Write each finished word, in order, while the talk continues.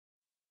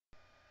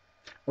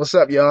What's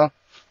up, y'all?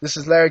 This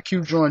is Larry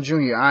Q. Draughn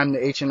Jr. I'm the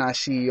HNI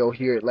CEO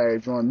here at Larry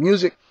Draughn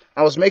Music.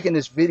 I was making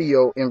this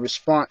video in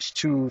response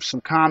to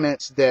some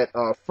comments that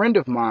a friend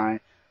of mine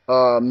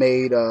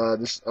made.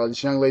 This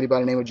young lady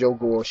by the name of Joe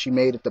Gore. She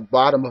made at the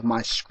bottom of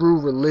my Screw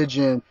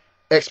Religion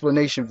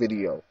explanation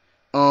video.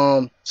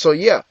 So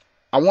yeah,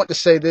 I want to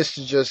say this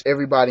to just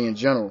everybody in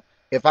general.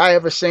 If I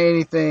ever say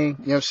anything,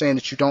 you know what I'm saying,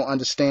 that you don't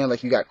understand,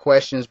 like you got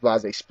questions,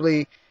 blase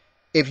splee,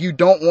 if you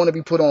don't want to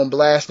be put on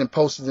blast and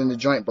posted in the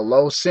joint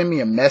below, send me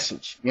a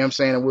message. You know what I'm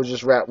saying? And we'll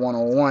just rap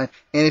one-on-one.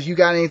 And if you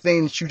got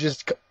anything that you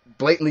just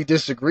blatantly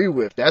disagree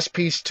with, that's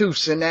peace too.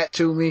 Send that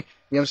to me. You know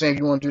what I'm saying? If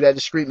you want to do that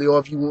discreetly, or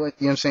if you want,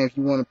 you know what I'm saying, if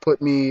you want to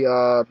put me,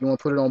 if you want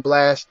to put it on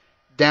blast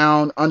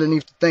down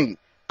underneath the thingy,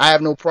 I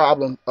have no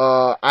problem.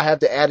 I have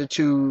the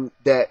attitude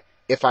that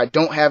if I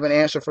don't have an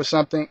answer for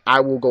something, I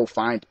will go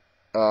find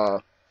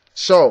it.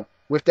 So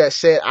with that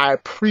said, I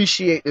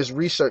appreciate this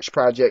research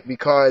project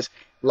because,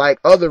 like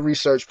other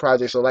research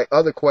projects or like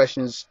other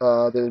questions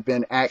that have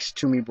been asked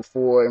to me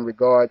before in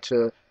regard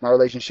to my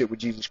relationship with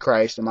Jesus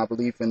Christ and my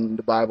belief in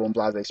the Bible and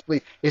blase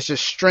splee, it's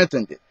just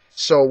strengthened it.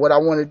 So what I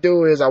want to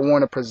do is I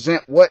want to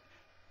present what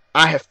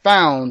I have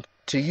found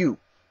to you.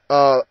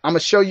 I'm going to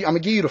show you, I'm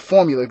going to give you the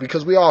formula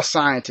because we all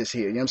scientists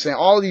here. You know what I'm saying?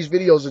 All of these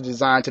videos are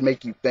designed to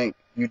make you think.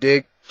 You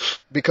dig?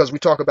 Because we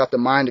talk about the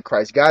mind of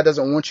Christ. God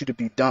doesn't want you to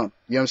be dumb.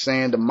 You know what I'm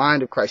saying? The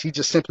mind of Christ. He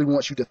just simply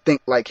wants you to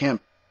think like him.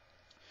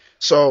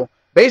 So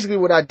basically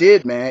what I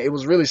did, man, it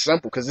was really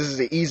simple because this is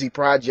an easy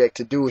project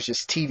to do. It's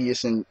just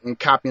tedious and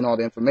copying all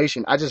the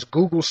information. I just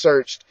Google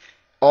searched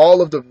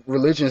all of the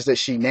religions that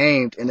she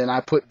named, and then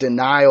I put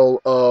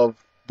denial of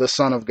the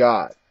Son of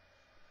God.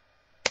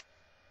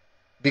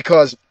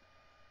 Because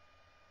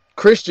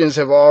Christians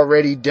have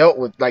already dealt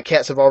with, like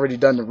cats have already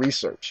done the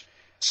research.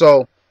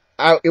 So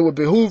it would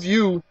behoove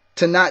you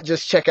to not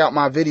just check out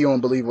my video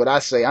and believe what I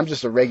say. I'm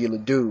just a regular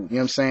dude. You know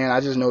what I'm saying?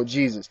 I just know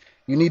Jesus.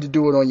 You need to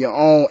do it on your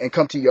own and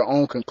come to your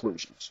own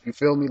conclusions. You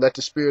feel me? Let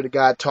the Spirit of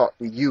God talk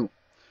to you.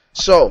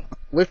 So,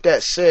 with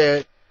that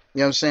said, you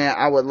know what I'm saying,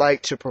 I would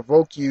like to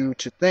provoke you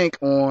to think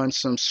on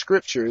some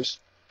scriptures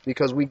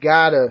because we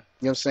gotta, you know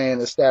what I'm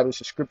saying, establish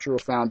a scriptural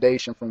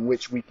foundation from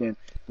which we can, you know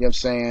what I'm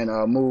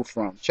saying, move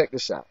from. Check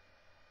this out.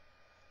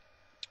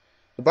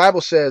 The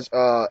Bible says,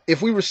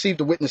 if we receive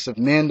the witness of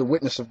men, the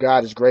witness of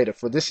God is greater.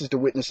 For this is the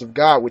witness of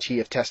God which he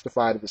hath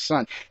testified of his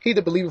Son. He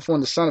that believeth on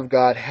the Son of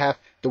God hath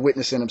the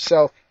witness in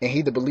himself, and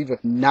he that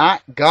believeth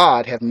not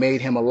God hath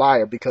made him a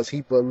liar, because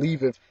he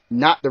believeth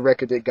not the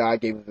record that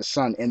God gave of his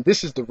Son. And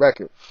this is the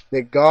record,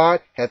 that God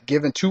hath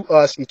given to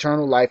us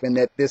eternal life, and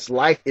that this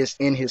life is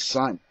in his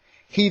Son.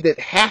 He that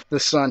hath the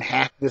Son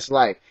hath this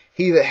life.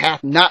 He that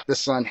hath not the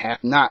Son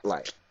hath not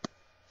life.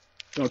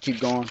 I'm going to keep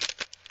going.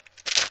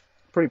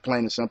 Pretty plain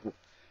and simple.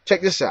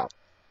 Check this out.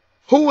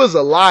 Who is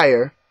a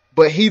liar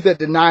but he that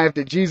denieth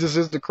that Jesus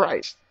is the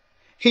Christ?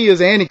 He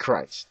is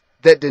Antichrist,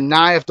 that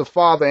denieth the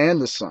Father and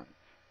the Son.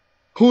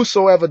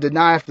 Whosoever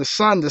denieth the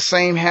Son, the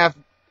same hath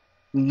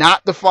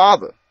not the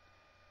Father.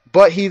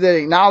 But he that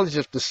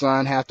acknowledgeth the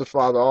Son hath the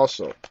Father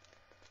also.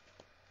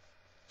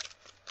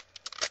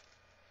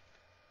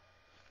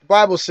 The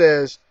Bible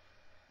says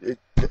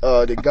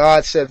that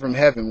God said from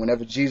heaven,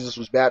 whenever Jesus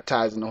was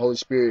baptized and the Holy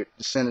Spirit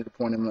descended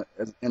upon him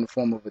in the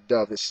form of a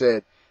dove, it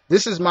said,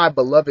 "This is my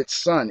beloved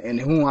Son, in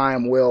whom I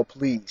am well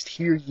pleased.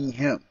 Hear ye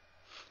him."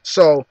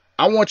 So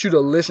I want you to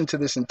listen to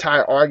this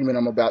entire argument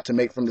I'm about to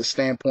make from the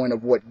standpoint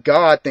of what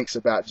God thinks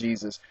about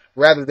Jesus,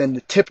 rather than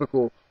the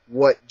typical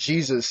what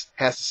Jesus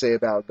has to say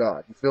about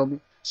God. You feel me?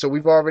 So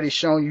we've already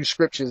shown you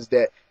scriptures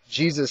that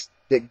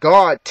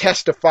God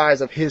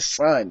testifies of his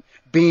Son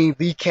being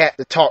the cat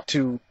to talk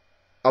to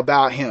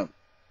about him.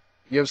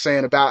 You know what I'm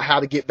saying? About how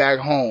to get back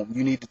home.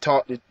 You need to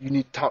talk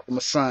to my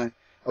son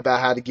about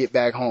how to get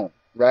back home,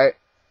 right?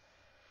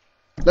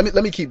 Let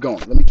me keep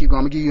going. I'm going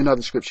to give you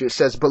another scripture. It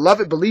says,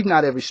 "Beloved, believe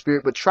not every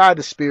spirit, but try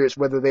the spirits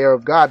whether they are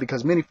of God,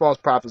 because many false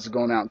prophets are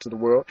going out into the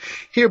world.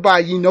 Hereby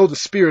ye know the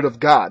Spirit of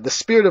God." The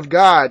Spirit of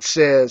God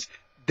says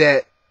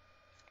that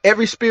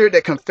every spirit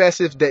that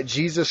confesseth that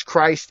Jesus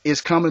Christ is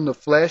come in the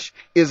flesh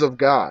is of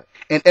God.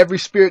 And every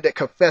spirit that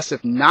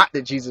confesseth not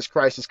that Jesus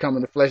Christ is come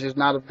in the flesh is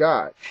not of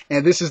God.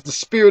 And this is the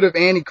spirit of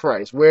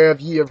Antichrist,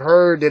 whereof ye have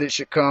heard that it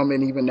should come,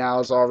 and even now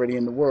is already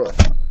in the world.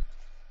 You know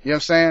what I'm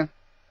saying?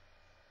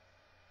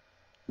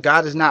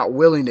 God is not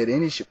willing that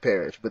any should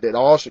perish, but that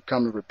all should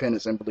come to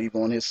repentance and believe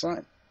on his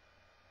Son.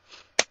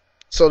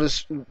 So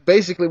this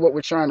basically what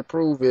we're trying to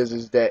prove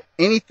is that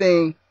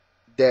anything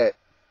that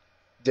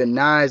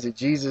denies that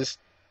Jesus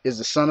is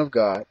the Son of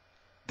God,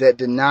 that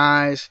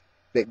denies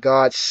that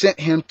God sent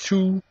him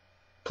to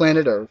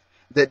planet Earth,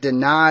 that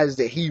denies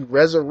that he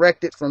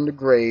resurrected from the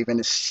grave and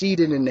is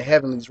seated in the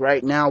heavens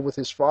right now with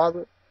his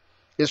Father,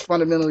 is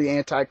fundamentally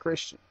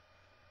anti-Christian.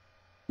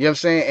 You know what I'm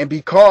saying? And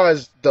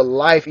because the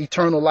life,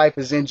 eternal life,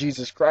 is in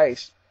Jesus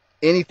Christ,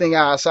 anything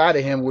outside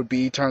of him would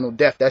be eternal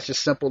death. That's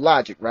just simple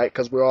logic, right?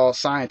 Because we're all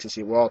scientists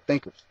here. We're all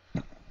thinkers.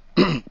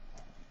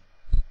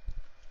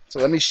 So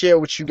let me share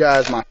with you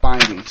guys my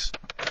findings.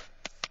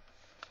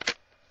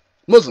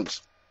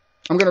 Muslims.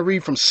 I'm going to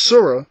read from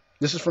Surah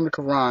This is from the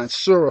Quran,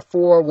 Surah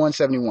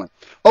 4:171.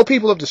 O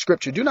people of the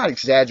scripture, do not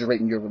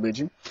exaggerate in your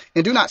religion,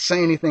 and do not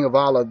say anything of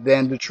Allah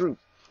than the truth.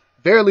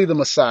 Verily the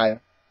Messiah,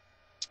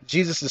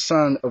 Jesus the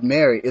son of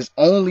Mary, is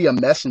only a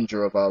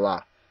messenger of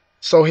Allah.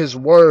 So his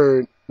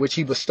word, which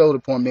he bestowed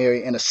upon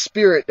Mary, and a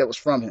spirit that was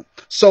from him.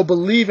 So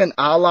believe in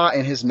Allah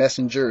and his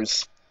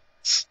messengers.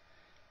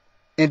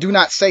 And do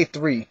not say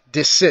three.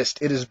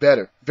 Desist. It is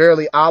better.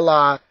 Verily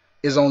Allah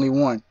is only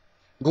one.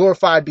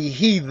 Glorified be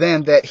he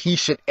then that he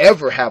should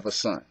ever have a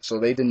son. So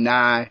they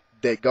deny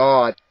that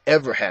God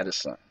ever had a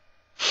son.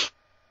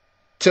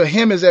 To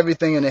him is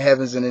everything in the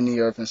heavens and in the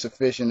earth, and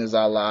sufficient is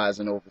Allah as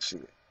an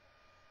overseer.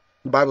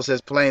 The Bible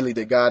says plainly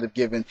that God has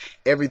given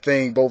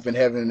everything both in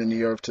heaven and in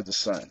the earth to the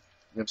Son. You know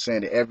what I'm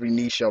saying? That every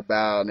knee shall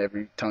bow and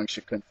every tongue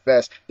should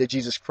confess that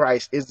Jesus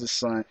Christ is the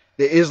Son,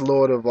 that is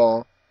Lord of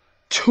all,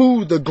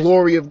 to the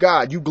glory of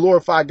God. You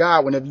glorify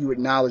God whenever you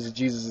acknowledge that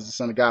Jesus is the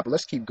Son of God. But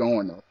let's keep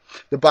going, though.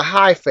 The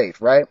Baha'i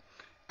faith, right?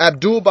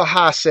 Abdul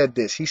Baha said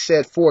this. He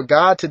said, for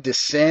God to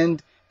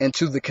descend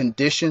into the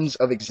conditions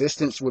of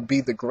existence would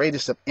be the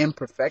greatest of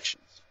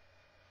imperfections.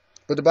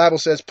 But the Bible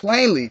says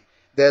plainly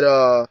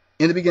that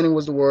in the beginning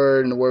was the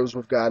Word, and the Word was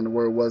with God, and the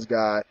Word was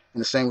God,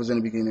 and the same was in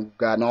the beginning with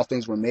God, and all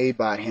things were made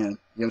by him. You know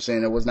what I'm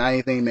saying? There was not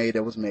anything made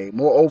that was made.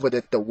 Moreover,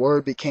 that the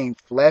Word became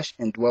flesh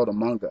and dwelt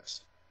among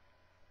us.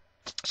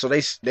 So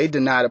they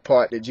deny the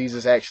part that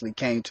Jesus actually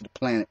came to the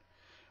planet.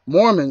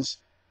 Mormons,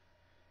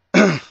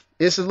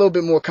 it's a little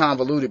bit more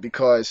convoluted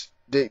because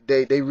they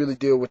really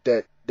deal with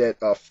that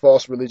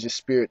false religious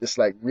spirit that's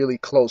like really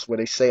close, where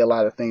they say a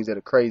lot of things that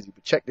are crazy.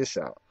 But check this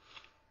out.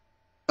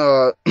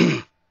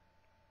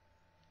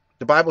 The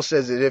Bible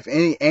says that if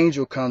any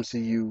angel comes to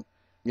you,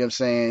 you know what I'm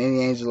saying,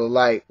 any angel of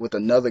light with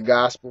another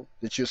gospel,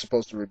 that you're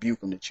supposed to rebuke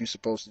them, that you're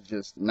supposed to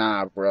just,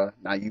 nah, bruh,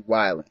 now you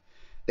wildin'.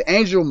 The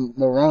angel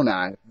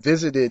Moroni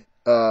visited,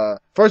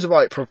 first of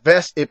all, it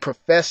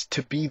professed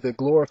to be the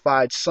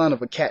glorified son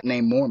of a cat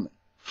named Mormon,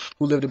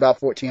 who lived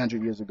about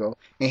 1400 years ago.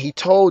 And he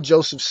told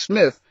Joseph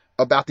Smith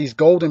about these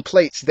golden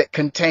plates that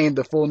contained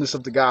the fullness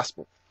of the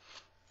gospel.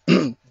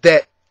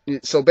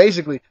 So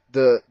basically,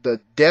 the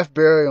death,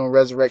 burial, and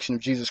resurrection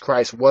of Jesus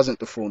Christ wasn't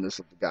the fullness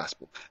of the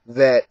gospel.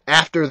 That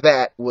after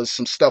that was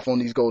some stuff on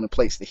these golden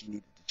plates that he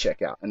needed to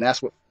check out. And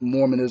that's what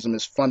Mormonism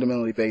is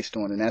fundamentally based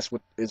on. And that's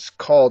what is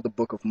called the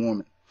Book of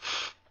Mormon.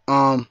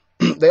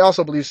 They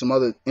also believe some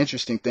other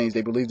interesting things.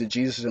 They believe that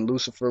Jesus and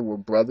Lucifer were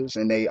brothers.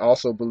 And they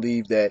also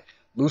believe that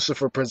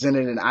Lucifer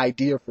presented an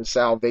idea for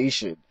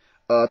salvation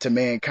to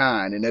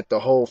mankind, and that the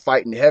whole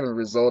fight in heaven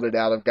resulted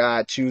out of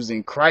God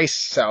choosing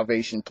Christ's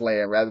salvation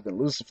plan rather than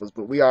Lucifer's.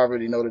 But we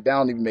already know that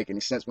don't even make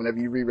any sense. Whenever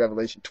you read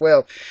Revelation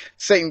 12,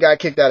 Satan got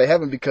kicked out of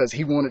heaven because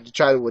he wanted to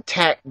try to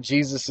attack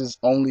God's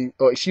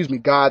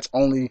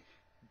only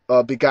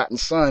begotten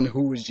son,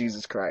 who was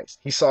Jesus Christ.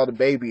 He saw the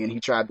baby and he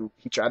tried to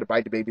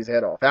bite the baby's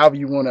head off. However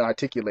you want to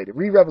articulate it.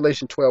 Read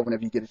Revelation 12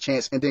 whenever you get a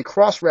chance, and then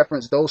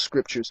cross-reference those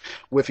scriptures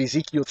with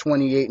Ezekiel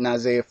 28 and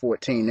Isaiah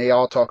 14. They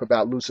all talk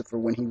about Lucifer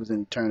when he was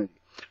in eternity.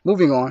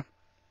 Moving on,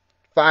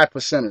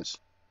 5%ers.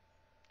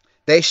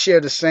 They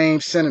share the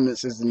same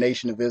sentiments as the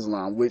Nation of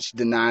Islam, which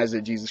denies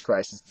that Jesus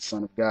Christ is the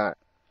Son of God.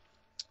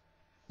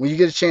 When you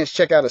get a chance,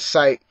 check out a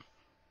site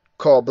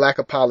called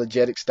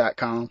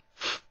blackapologetics.com. You know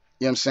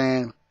what I'm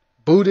saying?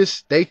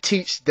 Buddhists, they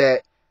teach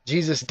that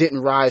Jesus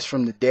didn't rise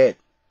from the dead.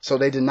 So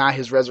they deny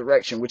his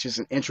resurrection, which is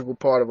an integral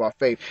part of our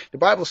faith. The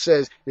Bible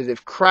says that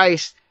if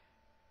Christ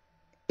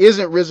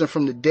isn't risen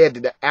from the dead,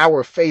 that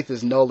our faith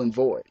is null and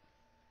void.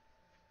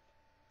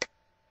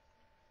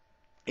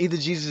 Either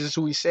Jesus is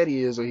who he said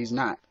he is or he's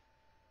not.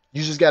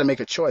 You just got to make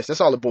a choice. That's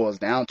all it boils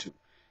down to. You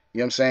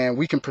know what I'm saying?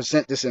 We can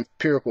present this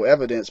empirical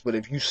evidence, but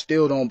if you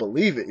still don't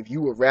believe it, if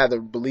you would rather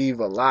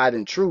believe a lie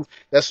than truth,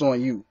 that's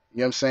on you. You know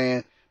what I'm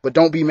saying? But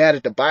don't be mad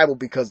at the Bible,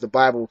 because the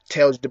Bible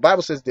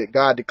says that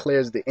God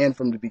declares the end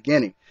from the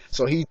beginning.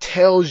 So he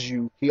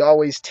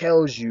always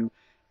tells you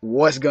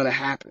what's going to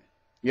happen.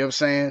 You know what I'm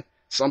saying?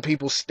 Some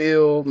people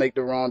still make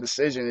the wrong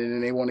decision and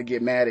then they want to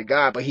get mad at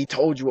God, but he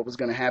told you what was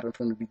going to happen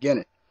from the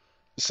beginning.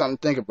 It's something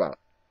to think about.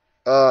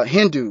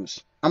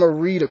 Hindus. I'm going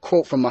to read a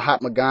quote from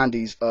Mahatma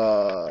Gandhi's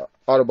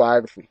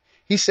autobiography.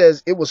 He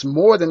says, "It was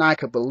more than I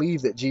could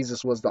believe that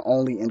Jesus was the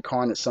only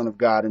incarnate Son of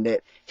God, and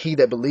that he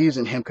that believes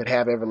in him could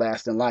have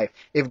everlasting life.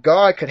 If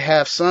God could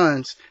have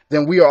sons,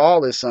 then we are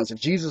all his sons. If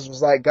Jesus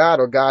was like God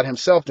or God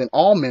himself, then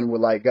all men were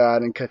like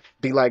God and could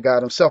be like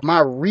God himself.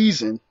 My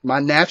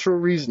natural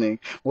reasoning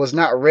was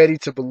not ready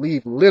to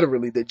believe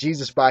literally that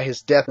Jesus by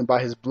his death and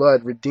by his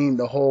blood redeemed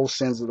the whole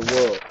sins of the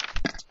world.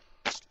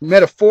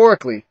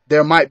 Metaphorically,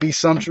 there might be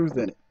some truth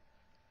in it.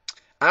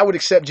 I would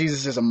accept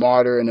Jesus as a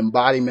martyr, an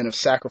embodiment of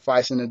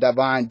sacrifice, and a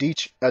divine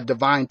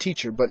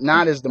teacher, but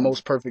not as the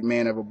most perfect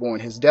man ever born.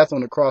 His death on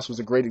the cross was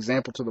a great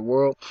example to the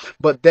world,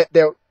 but that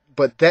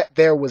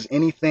there was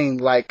anything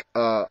like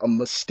a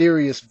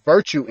mysterious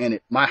virtue in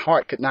it, my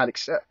heart could not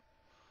accept."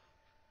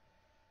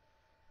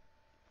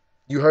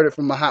 You heard it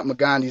from Mahatma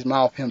Gandhi's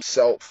mouth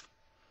himself.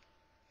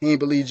 He didn't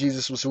believe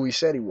Jesus was who he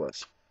said he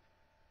was.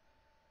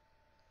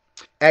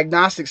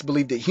 Agnostics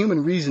believe that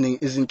human reasoning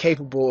is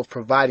incapable of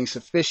providing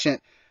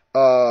sufficient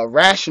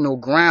rational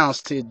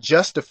grounds to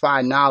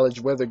justify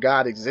knowledge whether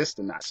God exists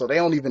or not. So they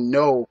don't even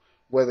know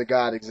whether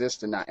God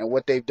exists or not. And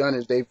what they've done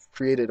is they've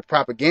created a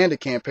propaganda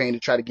campaign to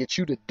try to get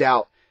you to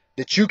doubt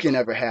that you can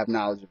ever have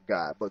knowledge of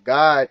God. But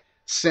God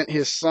sent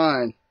his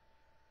son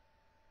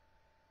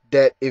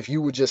that if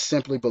you would just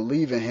simply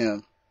believe in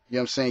him, you know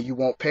what I'm saying, you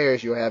won't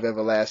perish, you'll have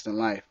everlasting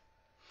life.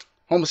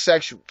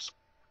 Homosexuals.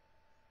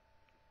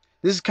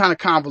 This is kind of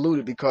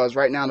convoluted because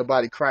right now in the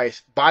body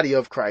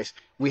of Christ,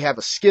 we have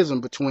a schism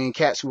between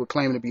cats who are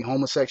claiming to be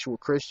homosexual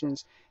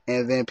Christians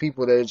and then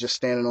people that are just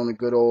standing on the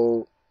good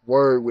old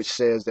word which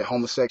says that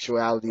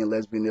homosexuality and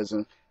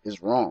lesbianism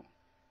is wrong.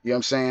 You know what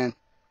I'm saying?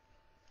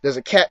 There's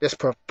a cat that's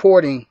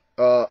purporting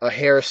a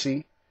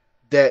heresy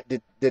that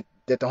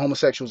the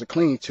homosexuals are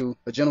clinging to,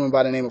 a gentleman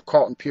by the name of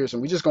Carlton Pearson.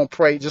 We're just going to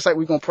pray, just like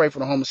we're going to pray for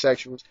the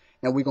homosexuals,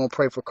 and we're going to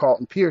pray for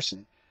Carlton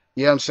Pearson.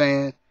 You know what I'm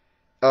saying?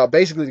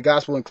 Basically, the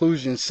gospel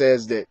inclusion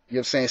says that, you know what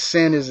I'm saying,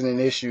 sin isn't an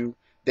issue,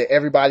 that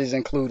everybody's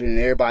included and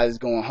everybody's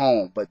going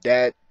home. But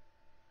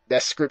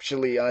that's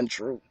scripturally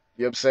untrue.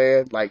 You know what I'm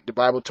saying? Like the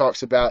Bible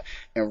talks about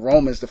in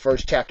Romans, the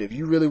 1st chapter. If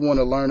you really want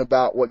to learn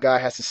about what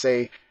God has to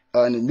say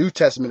in the New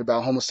Testament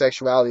about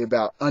homosexuality,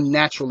 about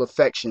unnatural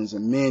affections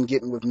and men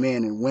getting with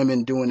men and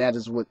women doing that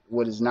is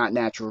what is not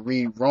natural,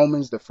 read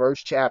Romans, the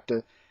 1st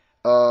chapter,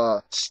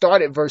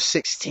 start at verse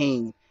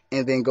 16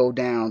 and then go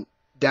down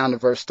to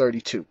verse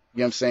 32. You know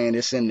what I'm saying?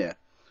 It's in there.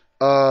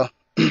 The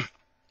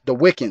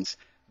Wiccans,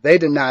 they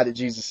deny that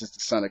Jesus is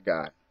the Son of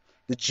God.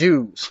 The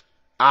Jews,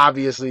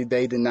 obviously,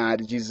 they deny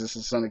that Jesus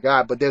is the Son of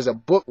God. But there's a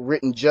book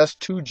written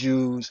just to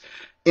Jews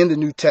in the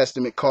New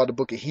Testament called the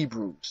Book of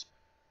Hebrews.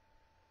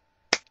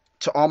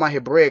 To all my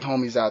Hebraic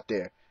homies out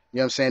there, you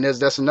know what I'm saying?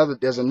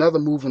 There's another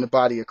move in the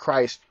body of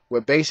Christ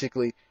where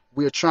basically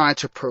we're trying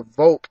to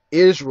provoke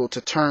Israel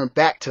to turn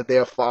back to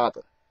their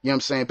father. You know what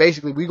I'm saying?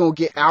 Basically, we're going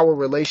to get our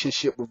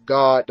relationship with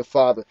God the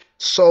Father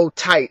so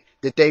tight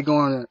that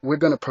we're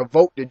going to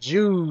provoke the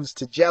Jews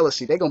to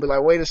jealousy. They're going to be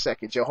like, wait a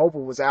second, Jehovah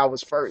was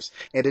ours first.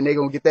 And then they're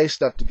going to get their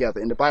stuff together.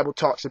 And the Bible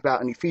talks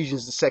about in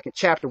Ephesians, the 2nd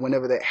chapter,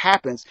 whenever that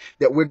happens,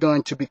 that we're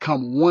going to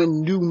become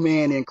one new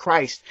man in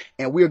Christ.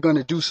 And we're going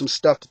to do some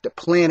stuff that the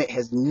planet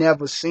has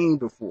never seen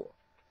before.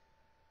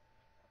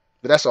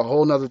 But that's a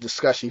whole nother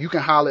discussion. You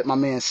can holler at my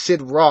man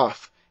Sid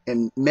Roth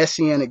and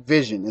Messianic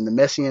Vision, in the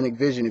Messianic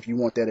Vision, if you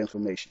want that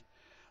information.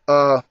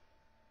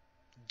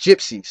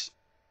 Gypsies.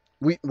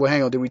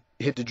 Hang on, did we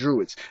hit the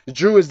Druids? The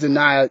Druids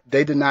deny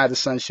the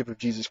sonship of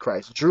Jesus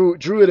Christ.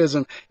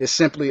 Druidism is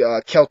simply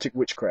Celtic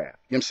witchcraft.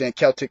 You know what I'm saying?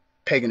 Celtic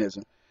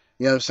paganism.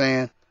 You know what I'm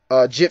saying?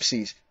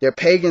 Gypsies, they're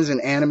pagans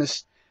and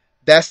animists.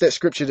 That's that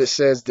scripture that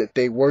says that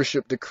they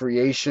worship the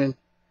creation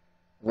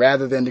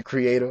rather than the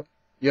creator.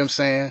 You know what I'm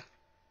saying?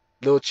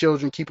 Little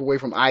children, keep away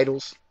from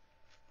idols.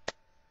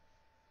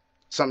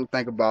 Something to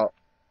think about.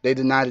 They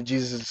deny that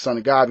Jesus is the Son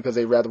of God because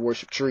they rather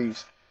worship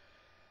trees.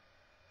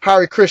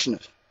 Hare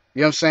Krishnas,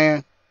 you know what I'm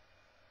saying?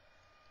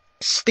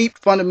 Steeped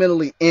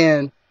fundamentally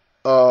in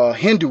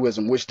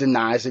Hinduism, which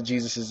denies that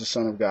Jesus is the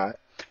Son of God.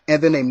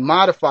 And then they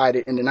modified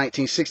it in the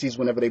 1960s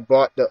whenever they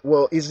bought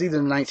it's either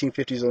the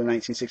 1950s or the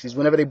 1960s,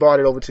 whenever they brought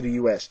it over to the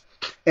U.S.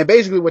 And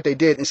basically what they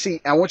did, and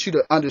see, I want you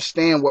to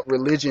understand what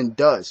religion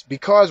does.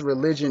 Because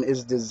religion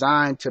is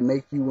designed to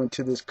make you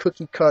into this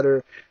cookie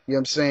cutter, you know what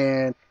I'm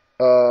saying,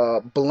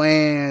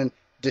 bland,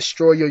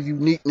 destroy your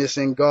uniqueness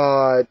in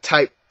God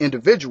type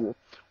individual.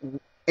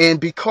 And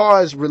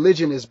because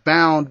religion is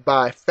bound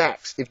by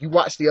facts, if you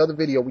watch the other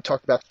video, we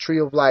talked about the tree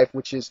of life,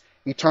 which is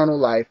eternal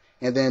life,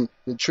 and then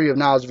the tree of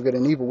knowledge of good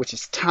and evil, which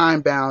is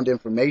time-bound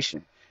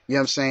information. You know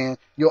what I'm saying?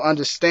 You'll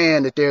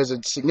understand that there's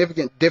a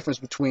significant difference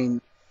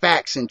between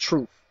facts and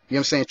truth. You know what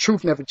I'm saying?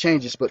 Truth never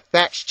changes, but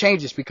facts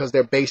changes because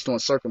they're based on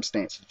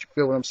circumstances. You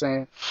feel what I'm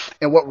saying?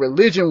 And what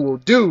religion will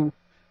do,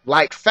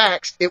 like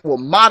facts, it will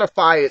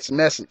modify its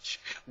message.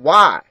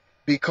 Why?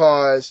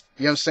 Because,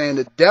 you know what I'm saying,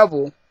 the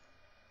devil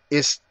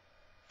is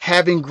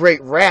having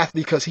great wrath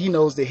because he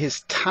knows that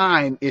his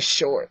time is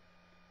short.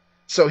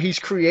 So he's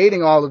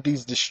creating all of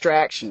these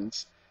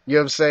distractions, you know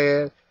what I'm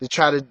saying,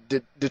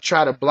 to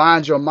try to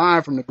blind your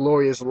mind from the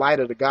glorious light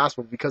of the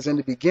gospel. Because in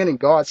the beginning,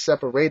 God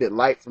separated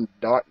light from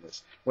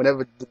darkness.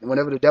 Whenever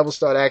the devil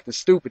started acting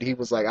stupid, he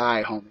was like, all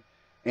right, homie.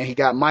 And he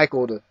got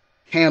Michael to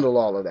handle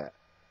all of that.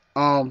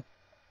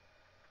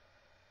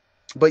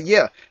 But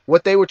yeah,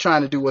 what they were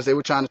trying to do was they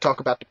were trying to talk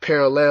about the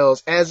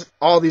parallels, as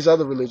all these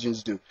other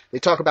religions do. They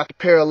talk about the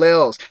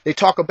parallels. They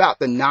talk about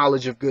the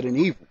knowledge of good and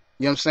evil.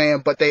 You know what I'm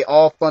saying? But they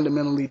all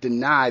fundamentally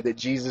deny that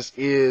Jesus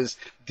is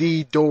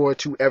the door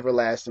to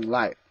everlasting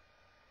life.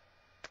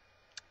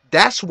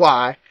 That's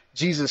why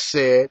Jesus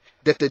said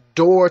that the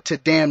door to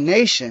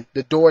damnation,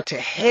 the door to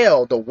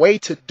hell, the way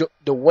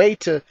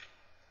to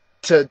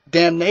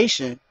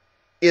damnation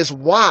is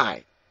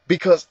wide.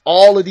 Because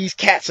all of these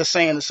cats are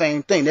saying the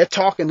same thing. They're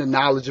talking the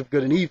knowledge of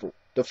good and evil,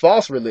 the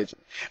false religion.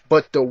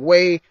 But the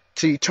way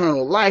to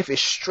eternal life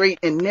is straight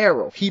and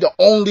narrow. He the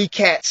only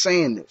cat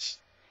saying this.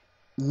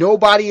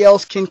 Nobody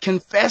else can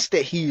confess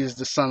that he is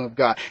the Son of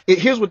God.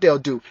 Here's what they'll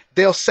do.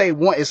 They'll say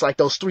one, it's like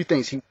those three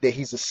things. That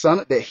he's the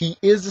son, that he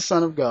is the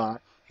Son of God.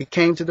 He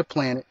came to the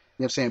planet,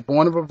 you know what I'm saying,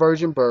 born of a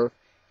virgin birth.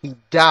 He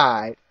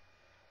died,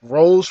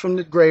 rose from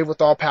the grave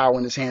with all power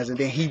in his hands, and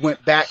then he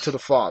went back to the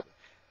Father.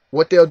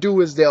 What they'll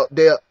do is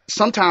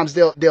sometimes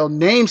they'll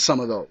name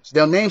some of those.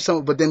 They'll name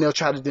some, but then they'll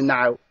try to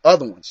deny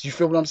other ones. You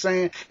feel what I'm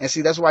saying? And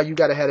see, that's why you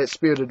got to have that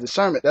spirit of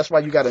discernment. That's why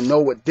you got to know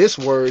what this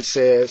word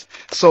says.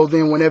 So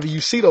then whenever you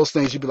see those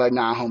things, you be like,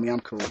 nah, homie, I'm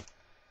cool.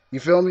 You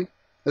feel me?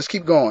 Let's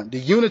keep going. The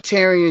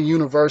Unitarian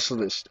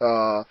Universalists,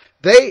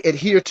 they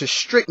adhere to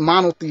strict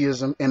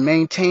monotheism and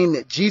maintain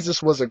that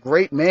Jesus was a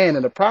great man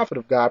and a prophet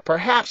of God,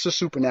 perhaps a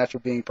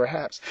supernatural being,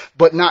 perhaps,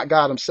 but not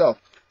God himself.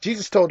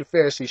 Jesus told the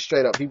Pharisees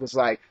straight up, he was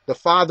like, the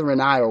Father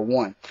and I are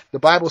one. The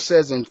Bible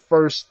says in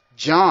 1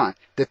 John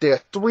that there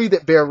are three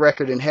that bear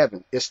record in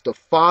heaven. It's the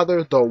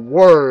Father, the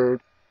Word,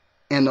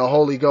 and the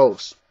Holy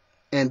Ghost.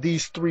 And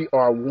these three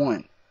are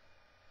one.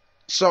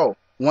 So,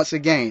 once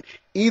again,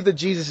 either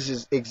Jesus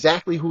is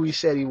exactly who he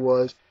said he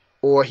was,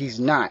 or he's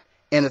not.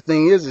 And the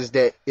thing is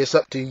that it's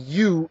up to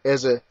you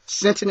as a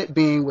sentient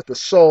being with a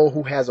soul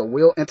who has a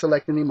will,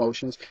 intellect, and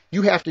emotions.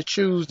 You have to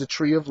choose the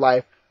tree of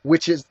life,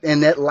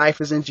 and that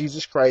life is in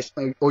Jesus Christ,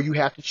 or you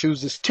have to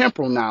choose this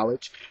temporal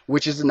knowledge,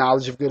 which is the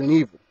knowledge of good and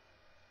evil,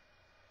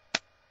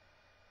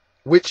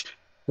 which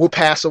will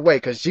pass away,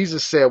 because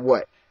Jesus said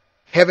what?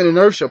 Heaven and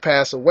earth shall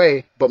pass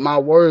away, but my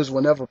words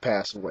will never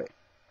pass away.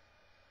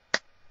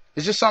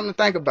 It's just something to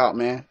think about,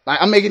 man.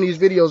 Like, I'm making these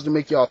videos to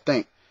make y'all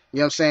think. You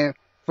know what I'm saying?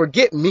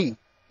 Forget me.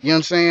 You know what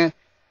I'm saying?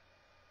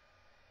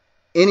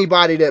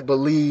 Anybody that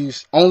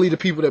believes, only the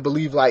people that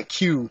believe like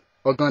Q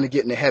are going to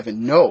get into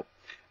heaven. No.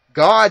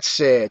 God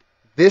said,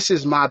 this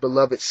is my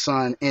beloved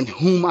Son, in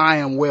whom I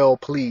am well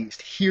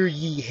pleased. Hear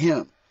ye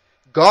him.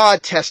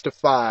 God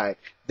testified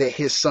that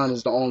his Son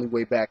is the only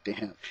way back to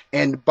him.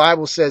 And the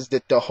Bible says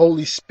that the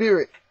Holy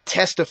Spirit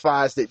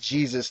testifies that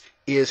Jesus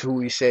is who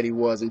he said he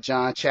was in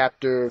John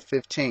chapter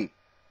 15.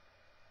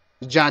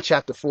 John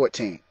chapter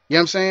 14. You know what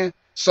I'm saying?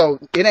 So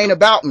it ain't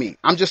about me.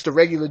 I'm just a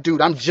regular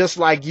dude. I'm just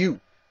like you.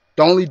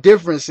 The only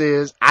difference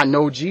is I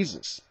know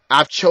Jesus.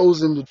 I've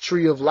chosen the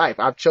tree of life.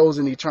 I've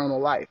chosen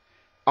eternal life.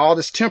 All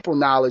this temporal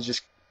knowledge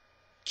is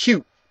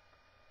cute,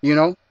 you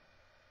know?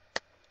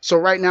 So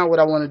right now what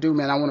I want to do,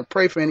 man, I want to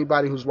pray for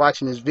anybody who's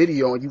watching this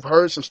video and you've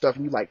heard some stuff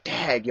and you're like,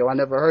 dang, yo, I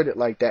never heard it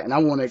like that. And I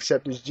want to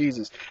accept this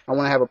Jesus. I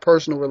want to have a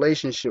personal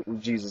relationship with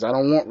Jesus. I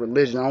don't want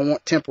religion. I don't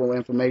want temporal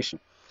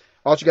information.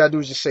 All you got to do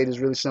is just say this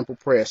really simple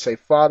prayer. Say,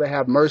 Father,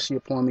 have mercy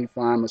upon me,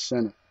 for I'm a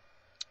sinner.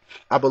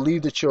 I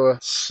believe that your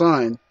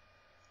Son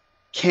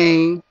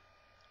came,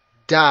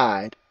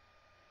 died,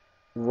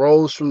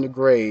 rose from the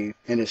grave,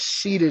 and is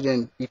seated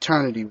in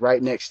eternity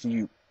right next to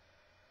you.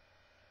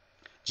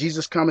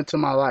 Jesus, come into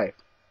my life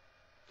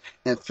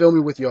and fill me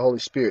with your Holy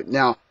Spirit.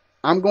 Now,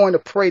 I'm going to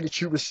pray that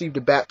you receive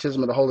the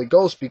baptism of the Holy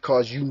Ghost,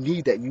 because you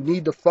need that. You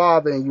need the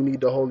Father and you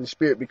need the Holy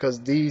Spirit,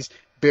 because these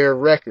bear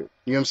record.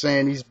 You know what I'm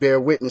saying? These bear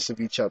witness of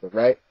each other,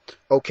 right?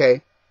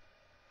 Okay.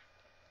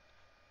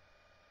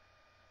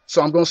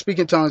 So I'm going to speak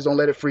in tongues. Don't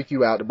let it freak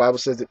you out. The Bible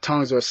says that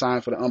tongues are a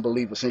sign for the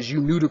unbeliever. Since you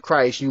new to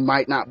Christ, you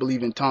might not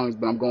believe in tongues,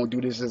 but I'm going to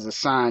do this as a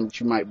sign that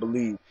you might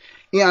believe.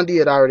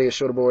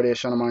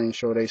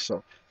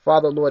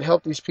 Father, Lord,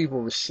 help these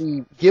people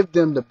receive, give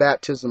them the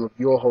baptism of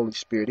your Holy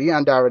Spirit,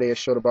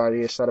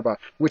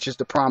 which is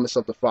the promise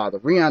of the Father.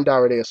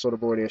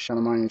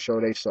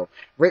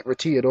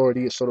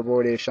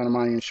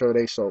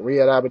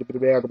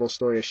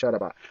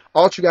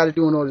 All you got to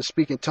do in order to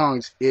speak in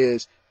tongues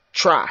is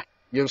try.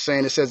 You know what I'm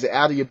saying? It says that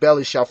out of your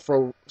belly shall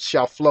flow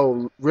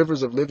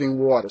rivers of living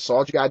water. So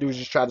all you got to do is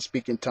just try to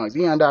speak in tongues.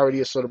 Great rhetority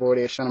is sort of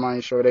already sort of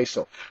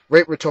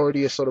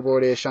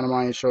already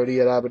shanamayan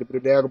shorty at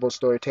abadabadabagable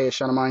story te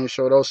shanamayan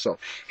short also.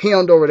 He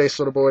on over they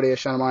sort of already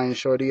shanamayan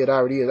shorty at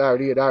already.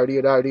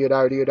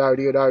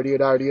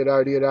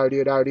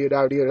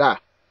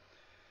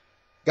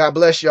 God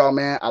bless y'all,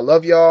 man. I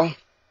love y'all.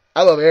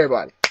 I love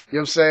everybody. You know what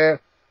I'm saying?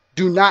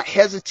 Do not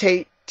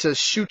hesitate to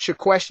shoot your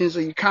questions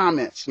or your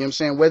comments. You know what I'm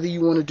saying? Whether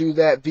you want to do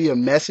that via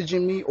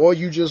messaging me or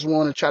you just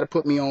want to try to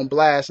put me on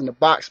blast in the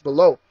box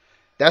below,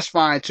 that's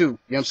fine too. You know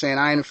what I'm saying?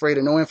 I ain't afraid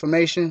of no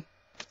information.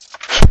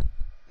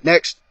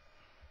 Next.